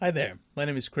Hi there, my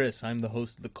name is Chris. I'm the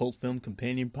host of the Cult Film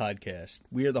Companion Podcast.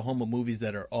 We are the home of movies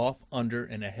that are off, under,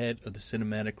 and ahead of the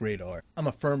cinematic radar. I'm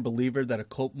a firm believer that a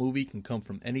cult movie can come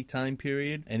from any time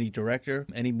period, any director,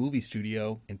 any movie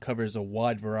studio, and covers a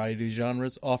wide variety of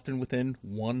genres, often within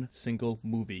one single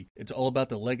movie. It's all about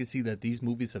the legacy that these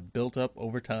movies have built up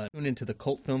over time. Tune into the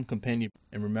Cult Film Companion,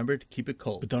 and remember to keep it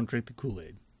cult, but don't drink the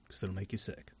Kool-Aid, because it'll make you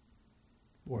sick.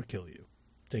 Or kill you.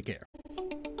 Take care.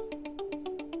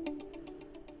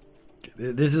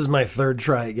 This is my third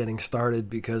try at getting started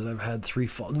because I've had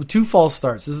two false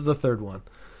starts. This is the third one.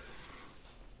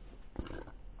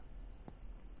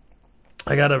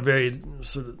 I got a very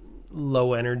sort of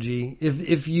low energy.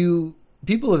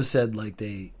 People have said like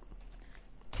this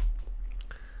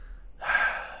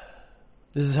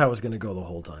is how it's going to go the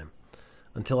whole time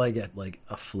until I get like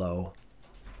a flow,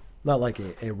 not like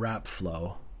a rap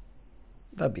flow.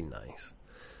 That'd be nice.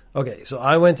 Okay, so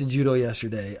I went to judo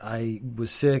yesterday. I was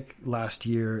sick last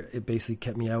year. It basically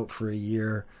kept me out for a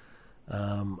year.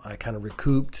 I kind of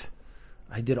recouped.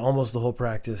 I did almost the whole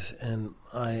practice, and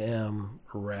I am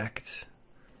wrecked.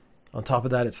 On top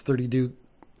of that, it's 32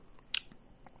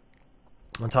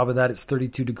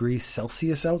 degrees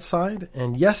Celsius outside.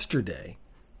 And yesterday,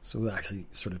 so we'll actually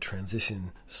sort of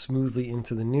transition smoothly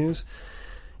into the news.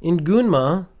 In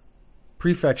Gunma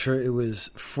Prefecture, it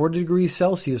was 40 degrees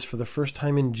Celsius for the first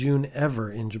time in June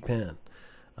ever in Japan.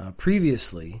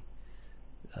 Previously,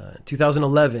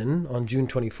 2011, on June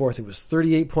 24th, it was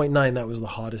 38.9. That was the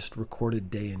hottest recorded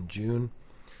day in June.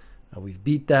 We've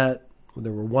beat that.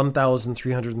 There were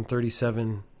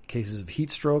 1,337 cases of heat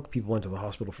stroke. People went to the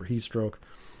hospital for heat stroke.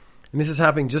 And this is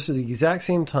happening just at the exact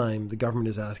same time the government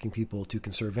is asking people to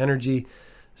conserve energy.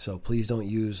 So please don't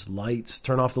use lights.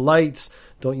 Turn off the lights.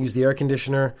 Don't use the air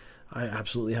conditioner. I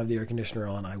absolutely have the air conditioner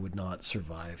on. I would not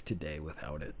survive today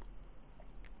without it.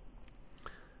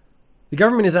 The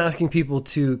government is asking people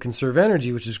to conserve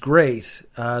energy, which is great.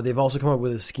 They've also come up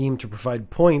with a scheme to provide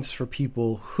points for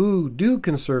people who do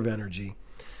conserve energy.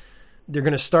 They're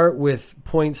going to start with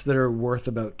points that are worth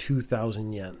about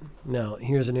 2,000 yen. Now,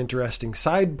 here's an interesting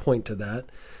side point to that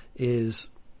is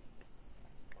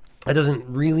that doesn't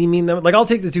really mean that. Like, I'll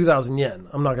take the 2,000 yen.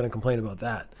 I'm not going to complain about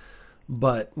that.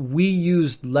 But we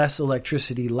used less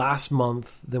electricity last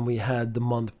month than we had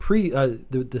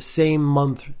the same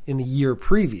month in the year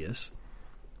previous.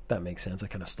 That makes sense. I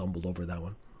kind of stumbled over that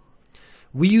one.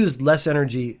 We used less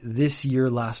energy this year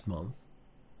last month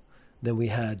than we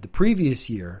had the previous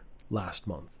year last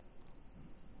month.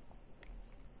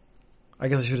 I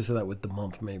guess I should have said that with the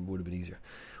month. Maybe it would have been easier.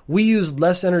 We used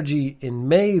less energy in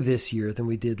May this year than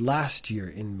we did last year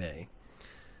in May.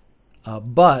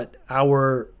 But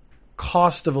our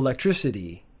cost of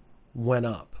electricity went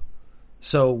up.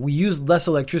 So we used less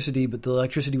electricity, but the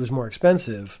electricity was more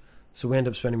expensive, so we end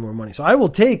up spending more money. So I will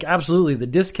take absolutely the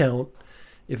discount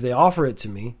if they offer it to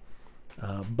me.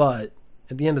 But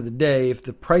at the end of the day, if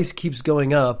the price keeps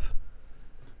going up,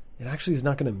 it actually is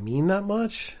not going to mean that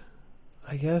much,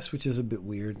 I guess, which is a bit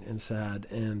weird and sad.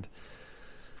 And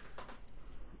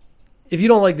if you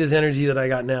don't like this energy that I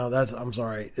got now, I'm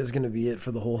sorry. It's going to be it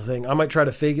for the whole thing. I might try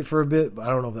to fake it for a bit, but I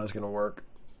don't know if that's going to work.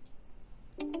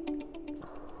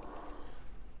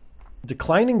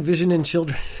 Declining vision in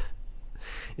children.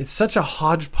 It's such a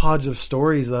hodgepodge of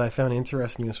stories that I found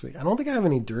interesting this week. I don't think I have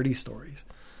any dirty stories.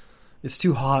 It's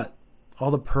too hot.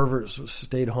 All the perverts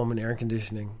stayed home in air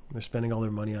conditioning. They're spending all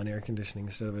their money on air conditioning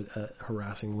instead of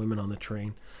harassing women on the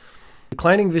train.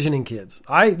 Declining vision in kids.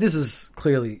 I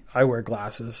wear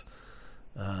glasses.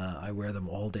 I wear them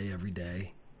all day, every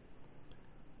day.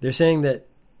 They're saying that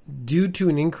due to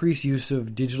an increased use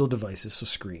of digital devices, so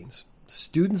screens,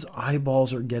 students'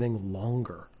 eyeballs are getting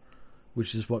longer,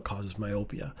 which is what causes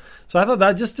myopia. So I thought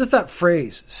that just that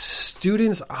phrase,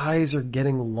 students' eyes are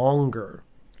getting longer.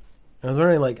 I was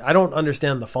wondering, I don't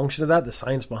understand the function of that, the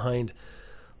science behind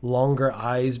longer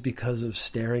eyes because of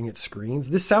staring at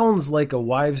screens. This sounds like a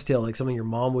wives' tale, like something your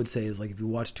mom would say is like if you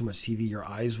watch too much TV, your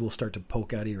eyes will start to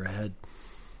poke out of your head.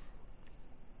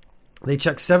 They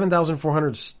checked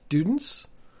 7,400 students.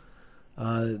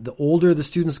 The older the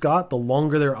students got, the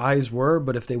longer their eyes were.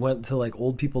 But if they went to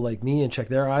old people like me and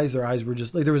checked their eyes were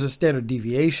just there was a standard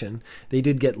deviation. They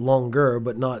did get longer,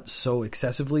 but not so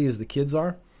excessively as the kids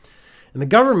are. And the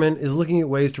government is looking at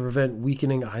ways to prevent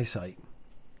weakening eyesight.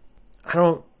 I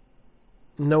don't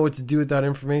know what to do with that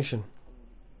information.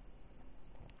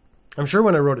 I'm sure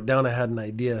when I wrote it down, I had an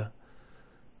idea.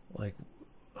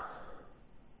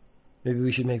 Maybe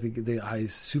we should make the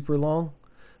eyes super long.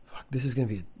 Fuck, this is going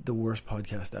to be the worst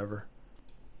podcast ever.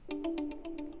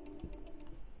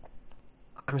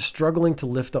 I'm struggling to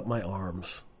lift up my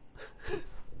arms.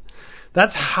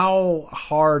 That's how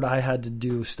hard I had to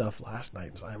do stuff last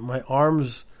night. My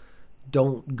arms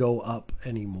don't go up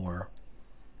anymore.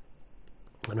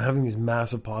 I'm having these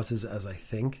massive pauses as I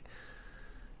think.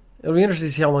 It'll be interesting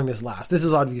to see how long this lasts. This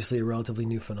is obviously a relatively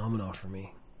new phenomenon for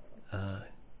me.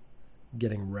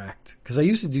 Getting wrecked. Because I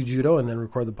used to do judo and then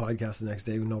record the podcast the next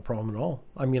day with no problem at all.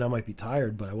 I mean, I might be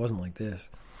tired, but I wasn't like this.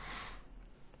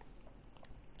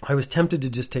 I was tempted to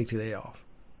just take today off.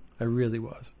 I really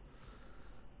was.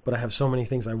 But I have so many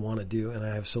things I want to do, and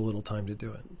I have so little time to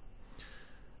do it.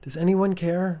 Does anyone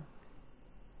care?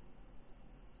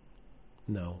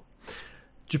 No.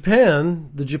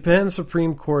 The Japan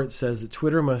Supreme Court says that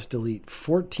Twitter must delete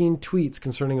 14 tweets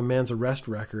concerning a man's arrest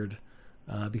record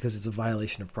because it's a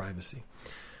violation of privacy.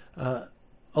 A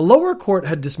lower court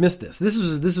had dismissed this. This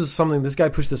was something, this guy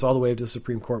pushed this all the way up to the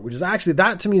Supreme Court, which is actually,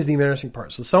 that to me is the embarrassing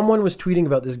part. So someone was tweeting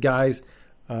about this guy's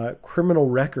criminal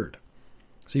record.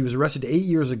 So he was arrested 8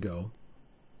 years ago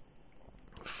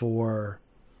for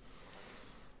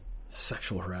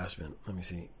sexual harassment. Let me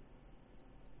see.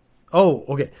 Oh,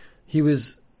 okay. He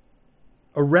was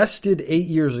arrested 8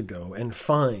 years ago and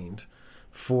fined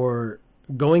for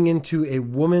going into a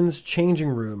woman's changing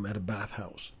room at a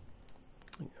bathhouse.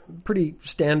 Pretty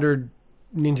standard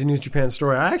Ninja News Japan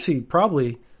story. I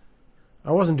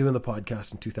wasn't doing the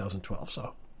podcast in 2012,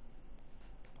 so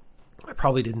I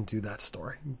probably didn't do that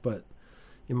story, but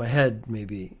in my head,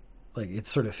 maybe like it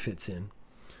sort of fits in.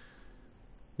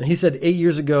 Now, he said 8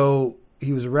 years ago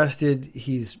he was arrested.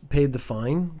 He's paid the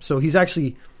fine. So he's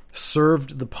actually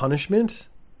served the punishment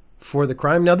for the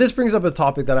crime. Now, this brings up a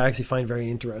topic that I actually find very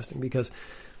interesting because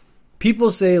people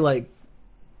say like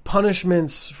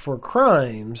punishments for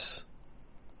crimes,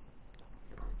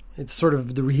 it's sort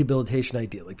of the rehabilitation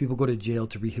idea. Like people go to jail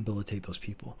to rehabilitate those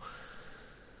people.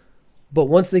 But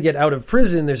once they get out of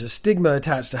prison, there's a stigma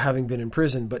attached to having been in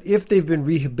prison. But if they've been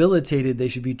rehabilitated, they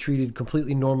should be treated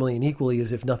completely normally and equally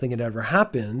as if nothing had ever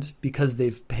happened because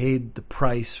they've paid the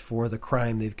price for the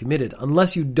crime they've committed.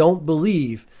 Unless you don't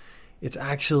believe it's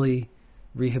actually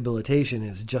rehabilitation,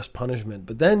 it's just punishment.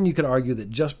 But then you could argue that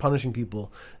just punishing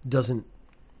people doesn't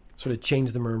sort of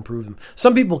change them or improve them.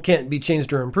 Some people can't be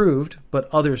changed or improved, but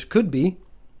others could be.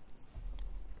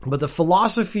 But the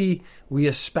philosophy we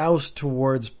espouse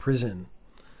towards prison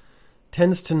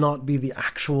tends to not be the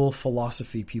actual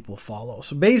philosophy people follow.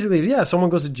 So basically, yeah,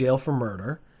 someone goes to jail for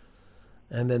murder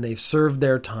and then they've served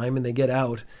their time and they get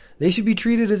out. They should be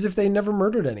treated as if they never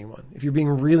murdered anyone, if you're being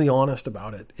really honest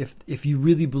about it, if you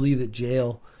really believe that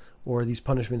jail or these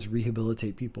punishments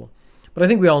rehabilitate people. But I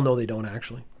think we all know they don't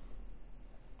actually.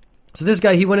 So this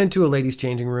guy, he went into a ladies'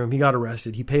 changing room. He got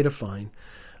arrested. He paid a fine.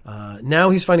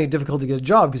 Now he's finding it difficult to get a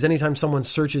job because anytime someone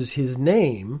searches his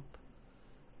name,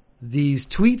 these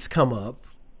tweets come up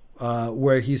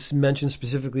where he's mentioned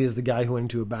specifically as the guy who went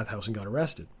into a bathhouse and got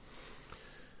arrested.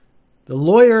 The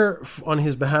lawyer on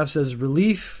his behalf says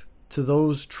relief to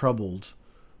those troubled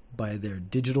by their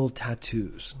digital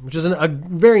tattoos, which is a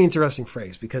very interesting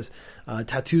phrase because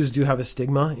tattoos do have a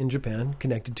stigma in Japan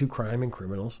connected to crime and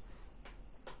criminals.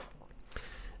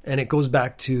 And it goes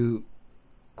back to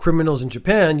criminals in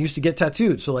Japan used to get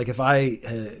tattooed. So like if I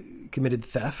committed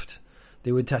theft,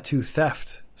 they would tattoo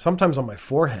theft, sometimes on my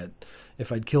forehead.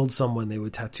 If I'd killed someone, they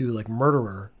would tattoo like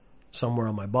murderer somewhere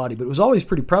on my body. But it was always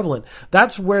pretty prevalent.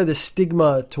 That's where the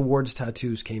stigma towards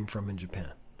tattoos came from in Japan,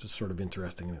 which is sort of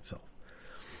interesting in itself.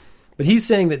 But he's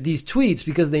saying that these tweets,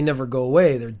 because they never go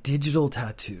away, they're digital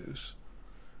tattoos.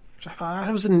 Which I thought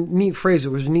that was a neat phrase.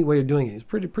 It was a neat way of doing it. He's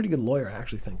a pretty good lawyer, I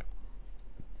actually think.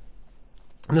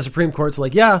 And the Supreme Court's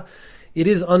like, yeah, it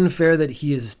is unfair that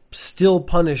he is still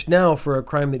punished now for a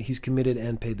crime that he's committed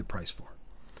and paid the price for.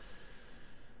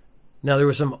 Now, there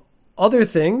were some other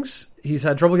things. He's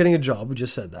had trouble getting a job. We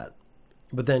just said that.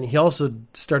 But then he also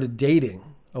started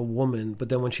dating a woman. But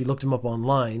then when she looked him up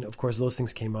online, of course, those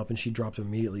things came up and she dropped him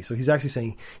immediately. So he's actually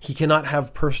saying he cannot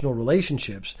have personal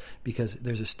relationships because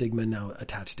there's a stigma now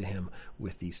attached to him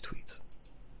with these tweets.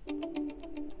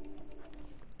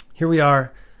 Here we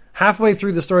are. Halfway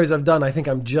through the stories I've done, I think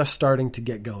I'm just starting to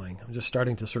get going. I'm just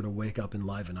starting to sort of wake up and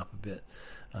liven up a bit.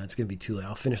 It's going to be too late.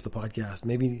 I'll finish the podcast.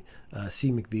 Maybe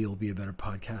C. McBee will be a better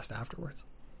podcast afterwards.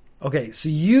 Okay, so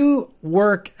you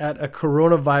work at a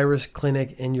coronavirus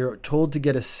clinic and you're told to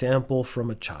get a sample from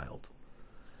a child.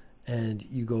 And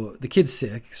you go, the kid's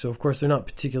sick, so of course they're not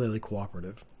particularly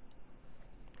cooperative.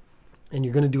 And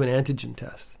you're going to do an antigen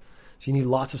test. So you need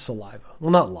lots of saliva.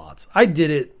 Well, not lots. I did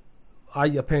it. I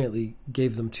apparently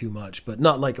gave them too much, but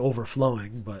not like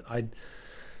overflowing, but I'd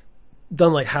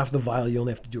done like half the vial. You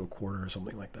only have to do a quarter or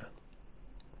something like that.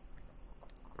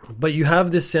 But you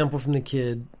have this sample from the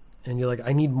kid. and you're like,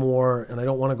 I need more and I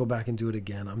don't want to go back and do it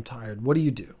again. I'm tired. What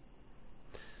do?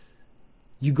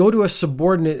 You go to a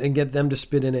subordinate and get them to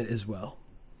spit in it as well.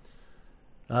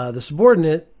 The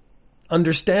subordinate,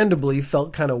 understandably,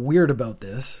 felt kind of weird about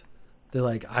this. They're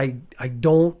like, I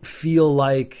don't feel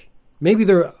like, maybe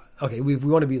they're, okay, we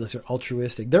want to be, let's say,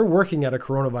 altruistic. They're working at a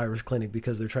coronavirus clinic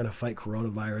because they're trying to fight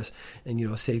coronavirus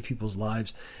and, save people's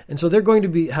lives. And so they're going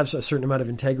to have a certain amount of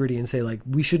integrity and say, like,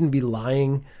 we shouldn't be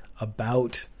lying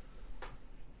about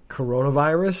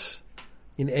coronavirus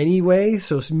in any way.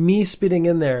 So me spitting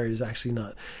in there is actually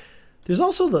not. There's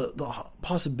also the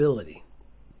possibility,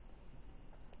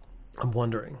 I'm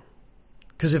wondering,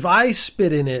 because if I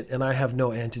spit in it and I have no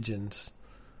antigens,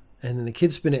 and then the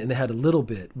kids spin it and they had a little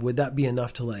bit, would that be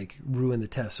enough to like ruin the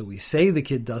test? So we say the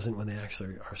kid doesn't when they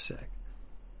actually are sick.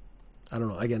 I don't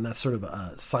know. Again, that's sort of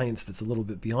a science that's a little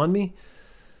bit beyond me.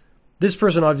 This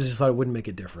person obviously thought it wouldn't make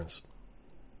a difference.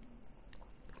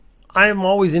 I am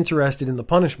always interested in the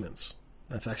punishments.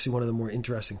 That's actually one of the more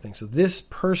interesting things. So this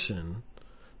person,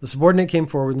 the subordinate, came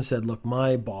forward and said, look,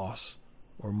 my boss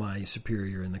or my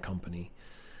superior in the company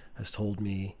has told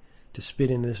me to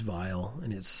spit in this vial,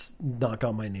 and it's not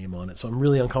got my name on it. So I'm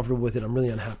really uncomfortable with it. I'm really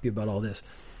unhappy about all this.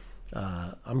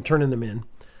 I'm turning them in.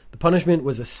 The punishment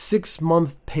was a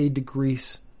 6-month paid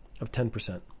decrease of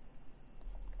 10%.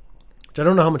 Which I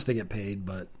don't know how much they get paid,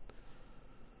 but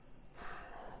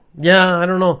yeah, I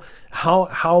don't know.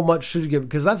 How much should you give?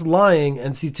 Because that's lying.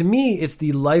 And see, to me, it's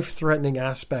the life-threatening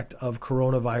aspect of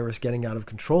coronavirus getting out of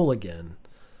control again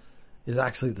is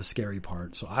actually the scary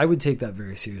part. So I would take that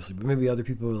very seriously. But maybe other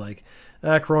people are like,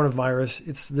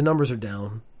 coronavirus, the numbers are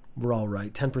down. We're all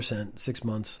right. 10%, 6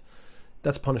 months.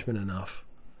 That's punishment enough.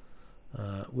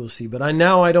 We'll see. But I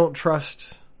don't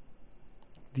trust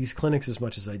these clinics as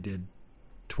much as I did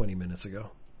 20 minutes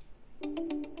ago.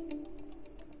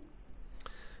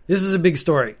 This is a big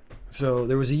story. So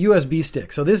there was a USB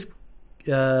stick. So this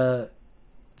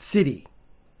city,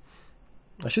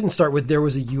 I shouldn't start with there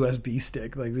was a USB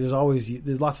stick. Like there's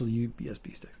lots of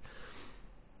USB sticks.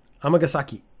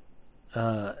 Amagasaki.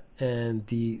 And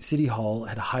the city hall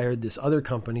had hired this other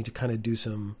company to kind of do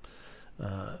some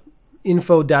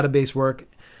info database work.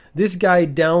 This guy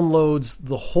downloads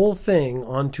the whole thing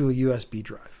onto a USB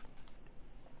drive.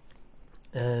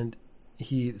 And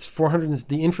it's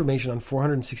the information on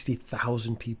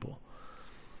 460,000 people.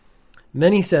 And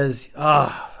then he says,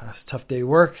 that's a tough day of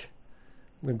work.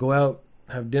 I'm going to go out,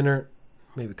 have dinner,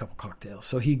 maybe a couple cocktails.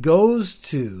 So he goes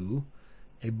to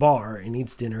a bar and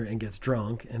eats dinner and gets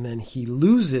drunk, and then he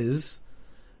loses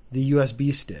the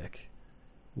USB stick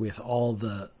with all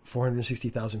the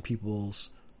 460,000 people's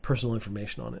personal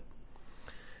information on it.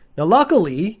 Now,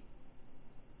 luckily,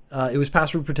 it was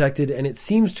password protected, and it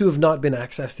seems to have not been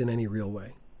accessed in any real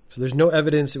way. So there's no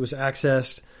evidence it was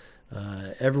accessed.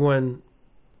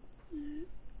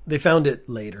 They found it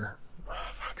later.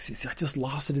 See, I just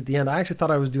lost it at the end. I actually thought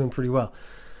I was doing pretty well.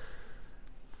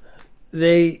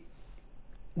 They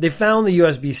found the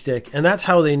USB stick, and that's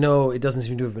how they know it doesn't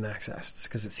seem to have been accessed,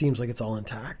 because it seems like it's all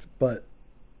intact. But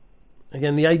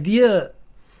again, the idea,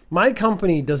 my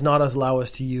company does not allow us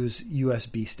to use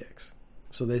USB sticks.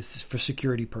 So this is for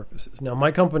security purposes. Now,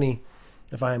 my company,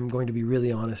 if I'm going to be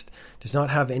really honest, does not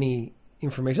have any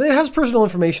information. It has personal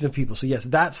information of people. So yes,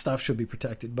 that stuff should be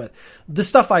protected. But the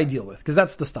stuff I deal with, because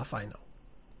that's the stuff I know.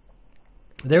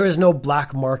 There is no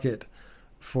black market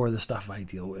for the stuff I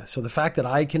deal with. So the fact that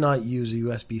I cannot use a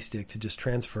USB stick to just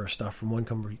transfer stuff from one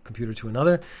computer to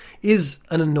another is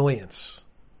an annoyance.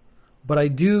 But I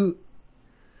don't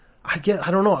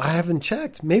know. I haven't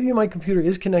checked. Maybe my computer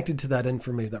is connected to that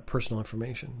information, that personal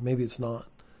information. Maybe it's not.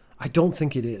 I don't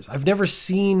think it is. I've never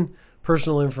seen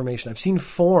personal information. I've seen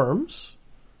forms.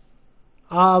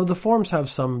 The forms have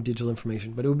some digital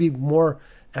information, but it would be more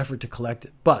effort to collect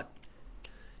it. But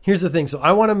here's the thing. So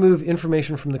I want to move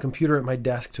information from the computer at my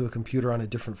desk to a computer on a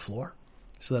different floor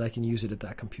so that I can use it at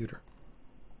that computer.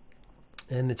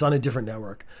 And it's on a different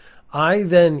network. I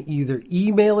then either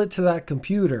email it to that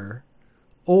computer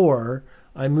or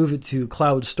I move it to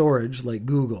cloud storage like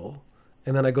Google,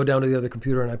 and then I go down to the other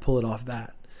computer and I pull it off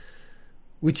that,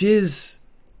 which is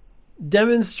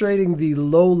demonstrating the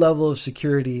low level of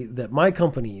security that my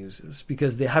company uses,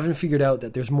 because they haven't figured out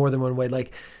that there's more than one way.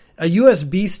 Like a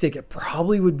USB stick, it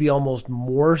probably would be almost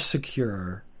more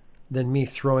secure than me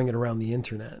throwing it around the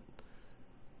internet.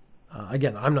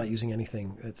 Again, I'm not using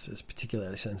anything that's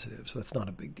particularly sensitive, so that's not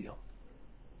a big deal.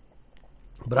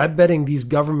 But I'm betting these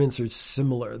governments are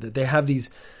similar, that they have these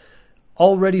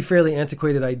already fairly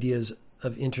antiquated ideas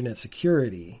of internet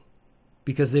security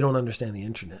because they don't understand the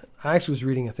internet. I actually was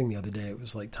reading a thing the other day. It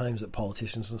was like times that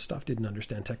politicians and stuff didn't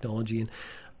understand technology.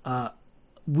 And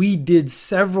we did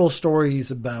several stories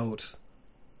about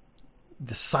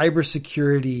the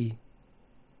cybersecurity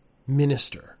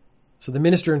minister. So the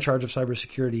minister in charge of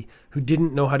cybersecurity who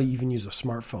didn't know how to even use a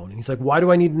smartphone. And he's like, why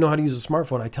do I need to know how to use a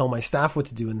smartphone? I tell my staff what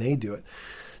to do and they do it.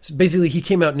 So basically he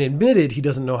came out and admitted he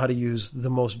doesn't know how to use the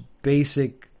most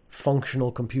basic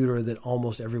functional computer that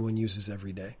almost everyone uses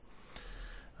every day.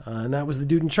 And that was the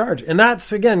dude in charge. And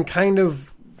that's, again, kind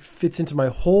of fits into my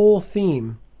whole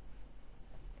theme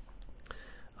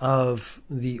of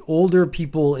the older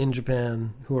people in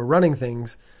Japan who are running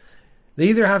things. They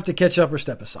either have to catch up or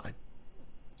step aside.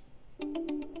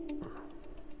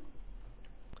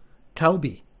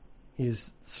 Calbee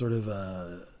is sort of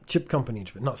a chip company in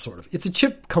Japan. Not sort of. It's a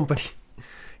chip company.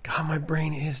 God, my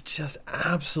brain is just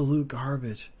absolute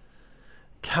garbage.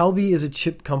 Calbee is a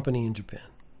chip company in Japan.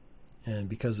 And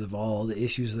because of all the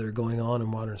issues that are going on in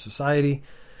modern society,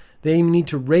 they need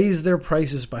to raise their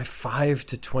prices by 5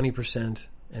 to 20%,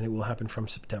 and it will happen from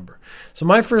September. So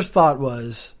my first thought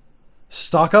was,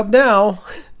 stock up now.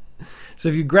 So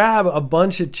if you grab a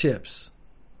bunch of chips,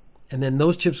 and then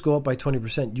those chips go up by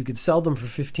 20%, you could sell them for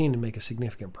 15 and make a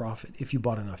significant profit if you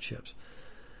bought enough chips.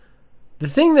 The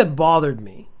thing that bothered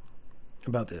me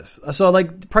about this, so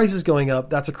like prices going up,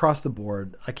 that's across the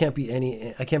board. I can't be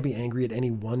angry at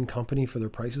any one company for their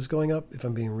prices going up, if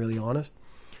I'm being really honest.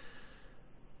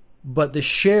 But the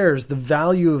shares, the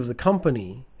value of the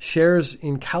company, shares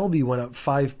in Calbee went up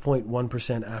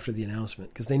 5.1% after the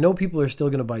announcement because they know people are still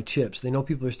going to buy chips. They know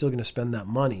people are still going to spend that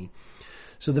money.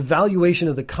 So the valuation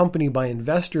of the company by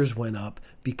investors went up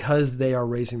because they are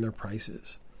raising their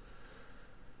prices.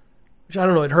 Which, I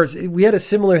don't know, it hurts. We had a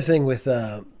similar thing with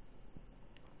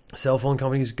cell phone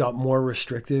companies got more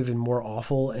restrictive and more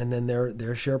awful, and then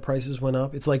their share prices went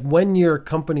up. It's like when your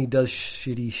company does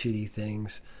shitty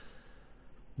things,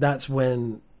 that's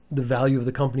when the value of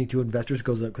the company to investors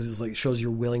goes up because it's like it shows you're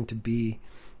willing to be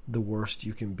the worst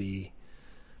you can be.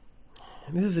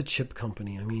 And this is a chip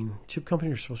company. I mean, chip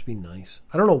companies are supposed to be nice.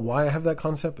 I don't know why I have that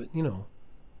concept, but,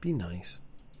 be nice.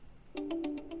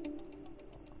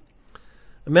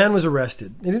 A man was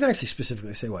arrested. They didn't actually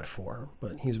specifically say what for,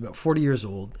 but he was about 40 years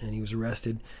old, and he was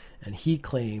arrested, and he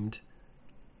claimed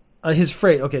his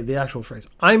phrase, the actual phrase,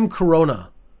 "I'm Corona."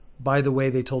 By the way,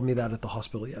 they told me that at the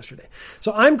hospital yesterday.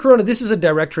 So "I'm Corona," this is a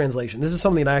direct translation. This is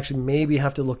something that I actually maybe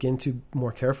have to look into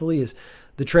more carefully, is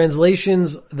the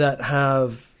translations that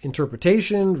have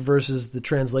interpretation versus the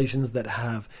translations that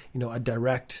have, a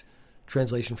direct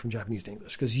translation from Japanese to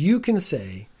English. Because you can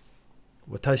say,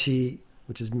 "Watashi,"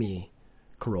 which is me,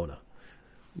 Corona.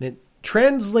 And it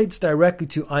translates directly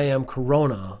to "I am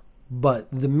Corona," but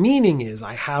the meaning is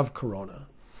 "I have Corona."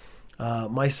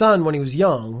 My son, when he was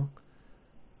young,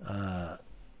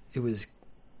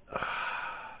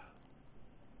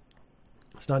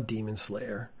 it's not Demon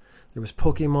Slayer. There was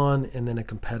Pokemon and then a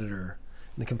competitor.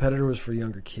 And the competitor was for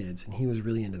younger kids, and he was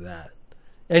really into that.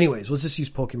 Anyways, let's just use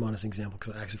Pokemon as an example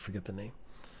because I actually forget the name.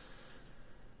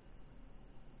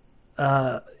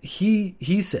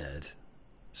 He said,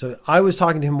 so I was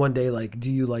talking to him one day, like,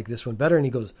 "Do you like this one better?" And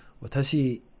he goes,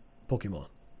 "Watashi Pokemon."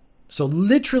 So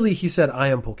literally he said, "I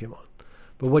am Pokemon."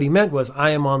 But what he meant was, I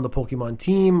am on the Pokemon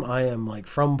team. I am like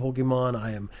from Pokemon.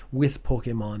 I am with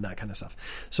Pokemon, that kind of stuff.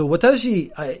 So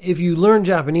watashi, if you learn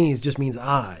Japanese, just means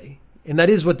I. And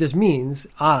that is what this means,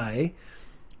 I.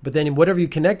 But then whatever you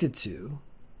connect it to,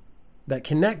 that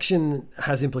connection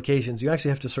has implications. You actually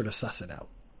have to sort of suss it out.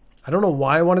 I don't know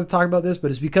why I wanted to talk about this,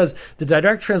 but it's because the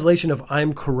direct translation of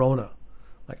 "I'm Corona,"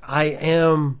 like I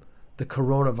am the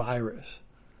coronavirus,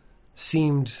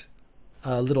 seemed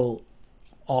a little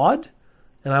odd.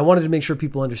 And I wanted to make sure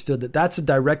people understood that that's a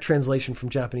direct translation from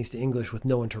Japanese to English with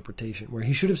no interpretation, where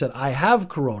he should have said, "I have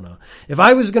Corona." If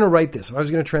I was going to write this, if I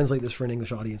was going to translate this for an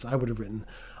English audience, I would have written,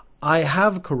 "I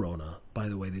have Corona. By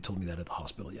the way, they told me that at the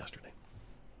hospital yesterday."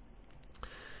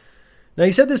 Now,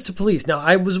 he said this to police. Now,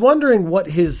 I was wondering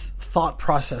what his thought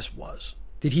process was.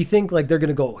 Did he think like they're going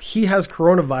to go, "He has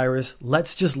coronavirus,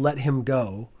 let's just let him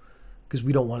go because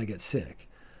we don't want to get sick"?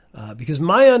 Because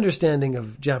my understanding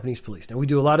of Japanese police, now we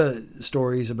do a lot of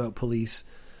stories about police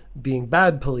being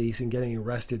bad police and getting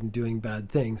arrested and doing bad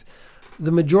things.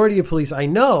 The majority of police I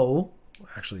know,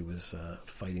 actually was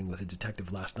fighting with a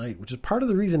detective last night, which is part of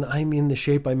the reason I'm in the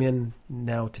shape I'm in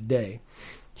now today.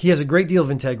 He has a great deal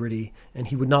of integrity, and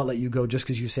he would not let you go just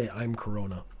because you say, "I'm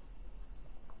Corona."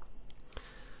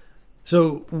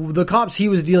 So the cops he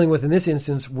was dealing with in this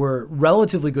instance were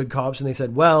relatively good cops, and they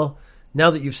said, "Well, now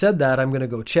that you've said that, I'm going to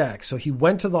go check." So he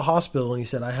went to the hospital and he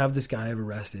said, "I have this guy I've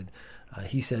arrested.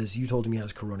 He says, you told him he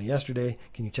has Corona yesterday.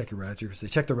 Can you check your records?" They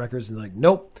checked the records and they're like,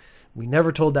 "Nope, we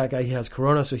never told that guy he has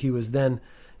Corona." So he was then,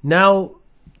 now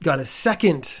got a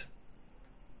second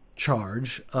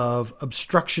charge of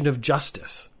obstruction of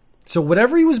justice. So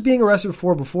whatever he was being arrested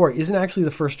for before isn't actually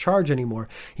the first charge anymore.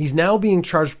 He's now being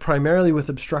charged primarily with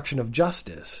obstruction of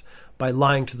justice by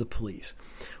lying to the police.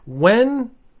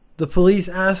 When the police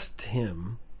asked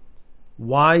him,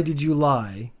 "Why did you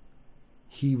lie?"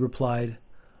 he replied,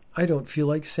 "I don't feel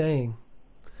like saying."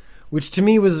 Which to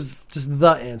me was just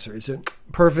the answer. It's a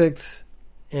perfect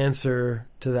answer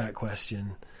to that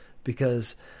question.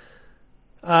 Because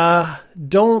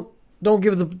don't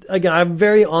give again, I'm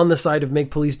very on the side of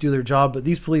make police do their job, but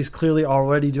these police clearly are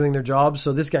already doing their job,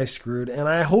 so this guy's screwed. And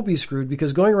I hope he's screwed,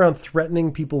 because going around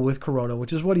threatening people with corona,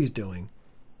 which is what he's doing,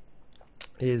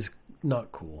 is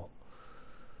not cool.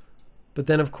 But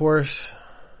then, of course,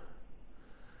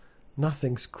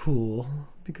 nothing's cool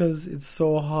because it's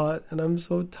so hot and I'm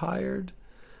so tired.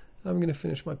 I'm going to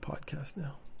finish my podcast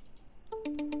now.